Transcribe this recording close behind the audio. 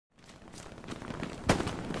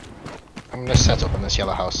I'm gonna set up in this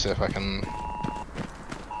yellow house, see if I can...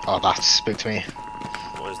 Oh, that spooked me.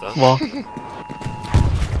 What is that? What?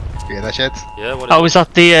 You hear that shit? Yeah, what is Oh, is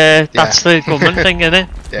that the, that's Yeah. the government thing, innit?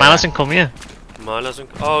 Yeah. Man hasn't come here. Mine hasn't.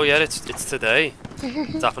 Oh yeah, it's today.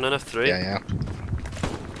 It's happening at 3. Yeah.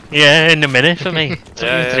 Yeah, in a minute for me. It's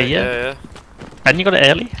only yeah, 3, yeah. And you got it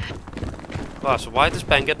early. Wow, so why does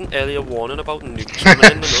Ben get an earlier warning about nukes coming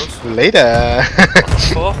in than us? Later!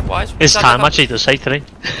 Fuck, why is His time actually does say 3.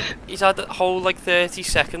 He's had a whole like 30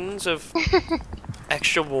 seconds of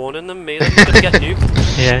extra warning than me that he's gonna get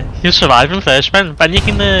nuked. Yeah, you're surviving first, Ben. Ben, you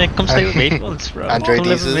can come stay with me once, bro. Android Come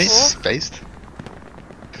live with me. uses based.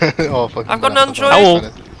 Oh, fucking I've got an wonderful.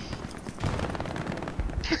 Android. Oh.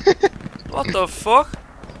 What the fuck?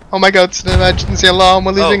 Oh my god, it's an emergency alarm,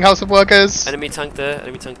 we're losing House of Workers! Enemy tank there,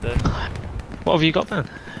 enemy tank there. What have you got, Ben?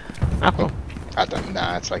 Apple. I don't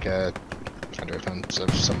know, it's like a under offense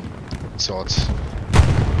of some sort.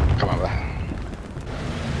 Come on,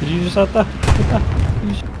 Did you just have that?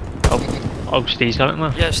 Oh, Steve's got it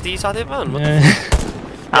now. Yeah, Steve's had it, man. What the Yeah.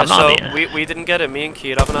 I'm so not here. we didn't get it, me and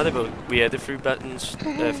Kier haven't had it, but we had it through Benton's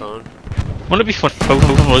phone. Wouldn't it be fun? Both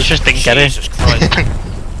of us just didn't get it. Jesus Christ.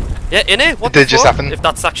 Yeah, innit? What It the did just fuck? happen. If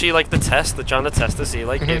that's actually like the test, they're trying to test to see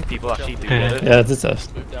like if people actually do get it. Yeah, it's a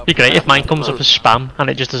test. It'd be great if mine comes up as spam and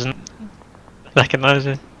it just doesn't recognise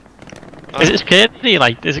it. Is it scary?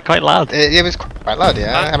 Like, is it quite loud? It was quite loud,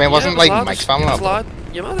 yeah. I mean, it wasn't like Mike's fan loud. loud.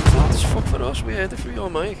 Yeah, man, it's loud as fuck for us. We heard it through your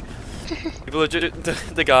mic. People are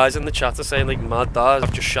the guys in the chat are saying like, "Mad dad,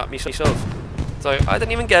 I've just shot myself." It's like, I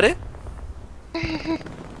didn't even get it.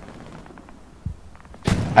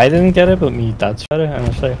 I didn't get it, but me dad shot it, and I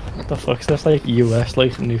was like, what the fuck's this, like, US,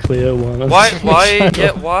 like, nuclear one? Why?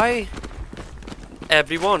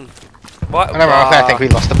 Everyone. Why? I remember, I think we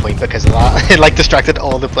lost the point because of that. It like distracted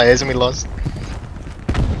all the players and we lost.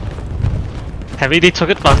 Heavy, they took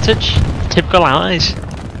advantage. Typical allies.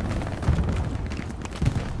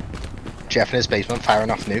 Jeff in his basement firing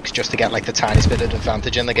off nukes just to get like the tiniest bit of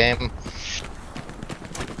advantage in the game.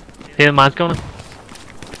 Here, man's going.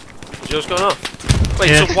 Is yours going off? Wait,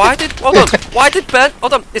 Yeah. so why did... Hold on. Why did Ben...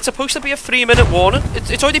 Hold on. It's supposed to be a 3-minute warning.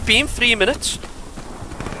 It's already been 3 minutes.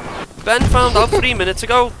 Ben found out 3 minutes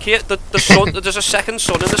ago. The sun... There's a second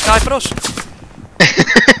sun in the sky for us.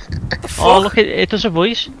 Oh, look, it does a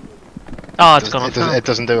voice. Oh, it's gone off now. It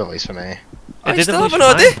doesn't do a voice for me. I did a still voice haven't for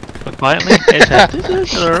heard mine, it. but quietly. It's I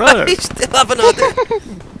still haven't heard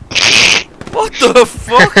it. What the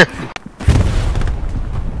fuck?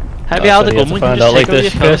 Heavy, how the You have to gun, we can find just out like take over your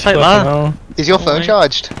this, phone Chris, like fucking that. hell. Is your Oh, phone mate.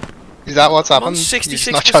 charged? Is that what's I'm happened? on You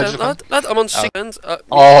just not charged 66%, the phone? lad. I'm on 6%.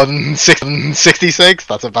 On 66?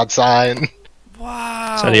 That's a bad sign.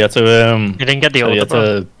 Wow. Sorry, you had to, You didn't get the sorry, you order, had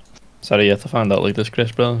bro. to, sorry, you had to find out like this,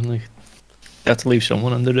 Chris, bro. Like, you had to leave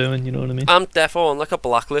someone under doing, you know what I mean? I'm defo on like a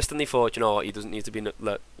blacklist, and they thought, you know what, he doesn't need to be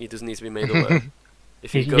he doesn't need to be made aware.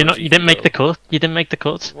 If he goes, You he didn't can make go. the cut. You didn't make the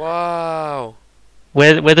cut. Wow.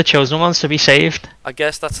 We're the chosen ones to be saved. I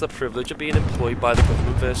guess that's the privilege of being employed by the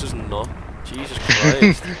government versus not. Jesus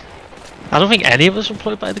Christ. I don't think any of us are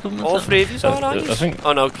employed by the government. All are. 3 of you are, aren't you? I think,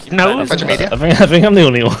 Oh no. No. Ben Virgin isn't. Media. I think I'm the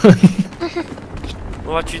only one.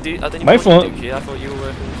 What you do? I didn't My even know what you phone- do here. I thought you were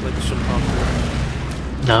working with like some part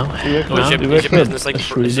of No. Is You your work with business like a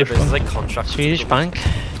Swedish one? contract? with Swedish the government?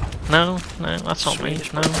 bank. No, that's not me.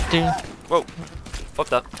 Swedish No, bank. dude. Whoa. Fuck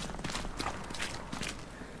that.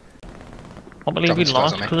 I believe we Dropping lost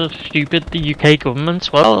scores on me. because of stupid the UK government.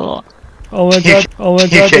 Well, Oh my god, oh my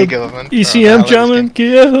god, UK the government. ECM jamming,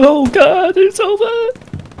 yeah, oh god, it's over!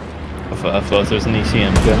 I thought there was an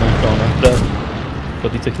ECM jamming going on there,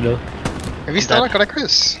 but he took it out. Have you still not got a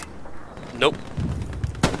Chris? Nope.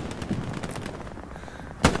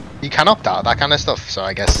 You can opt out of that kind of stuff, so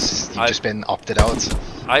I guess you've just been opted out.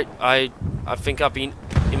 I think I've been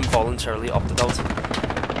involuntarily opted out.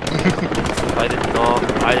 I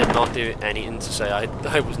did not do anything to say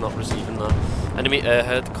I was not receiving that. Enemy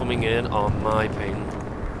airhead coming in on my ping.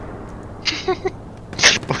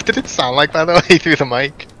 What did it sound like, by the way, through the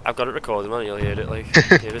mic? I've got it recorded, man. You'll hear it like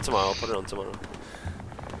hear it tomorrow. I'll put it on tomorrow.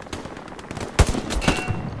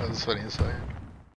 That was funny as well.